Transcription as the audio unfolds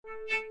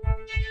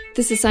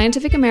This is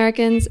Scientific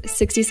American's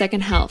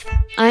 60-Second Health.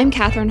 I'm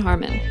Katherine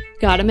Harmon.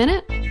 Got a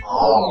minute?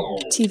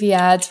 TV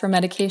ads for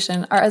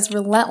medication are as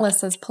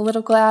relentless as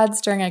political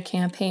ads during a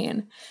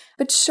campaign.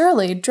 But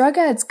surely, drug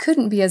ads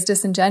couldn't be as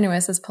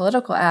disingenuous as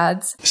political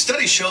ads.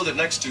 Studies show that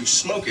next to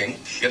smoking,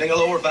 getting a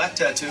lower back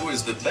tattoo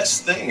is the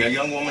best thing a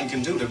young woman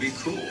can do to be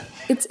cool.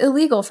 It's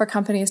illegal for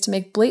companies to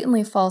make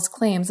blatantly false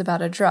claims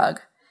about a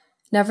drug.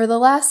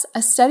 Nevertheless,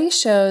 a study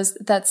shows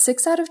that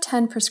 6 out of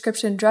 10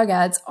 prescription drug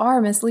ads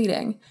are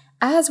misleading,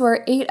 as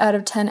were 8 out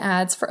of 10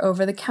 ads for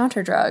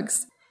over-the-counter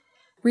drugs.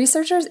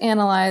 Researchers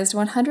analyzed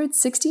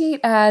 168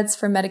 ads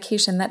for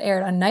medication that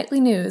aired on nightly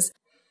news.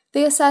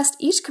 They assessed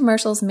each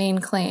commercial's main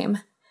claim.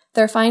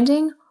 Their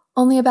finding?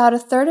 Only about a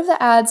third of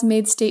the ads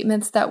made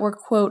statements that were,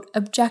 quote,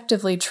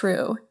 objectively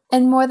true,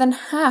 and more than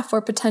half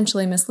were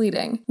potentially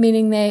misleading,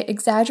 meaning they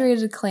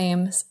exaggerated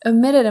claims,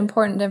 omitted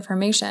important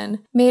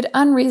information, made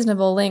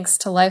unreasonable links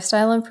to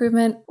lifestyle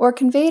improvement, or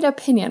conveyed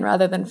opinion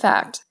rather than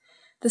fact.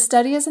 The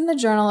study is in the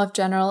Journal of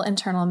General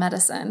Internal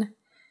Medicine.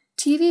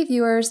 TV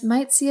viewers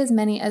might see as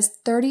many as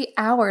 30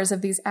 hours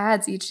of these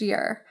ads each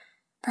year.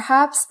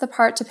 Perhaps the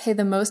part to pay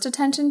the most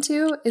attention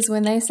to is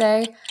when they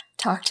say,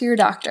 talk to your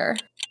doctor.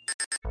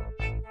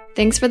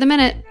 Thanks for the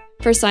minute.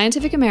 For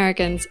Scientific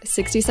American's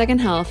 60-Second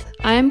Health,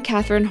 I'm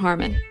Katherine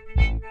Harmon.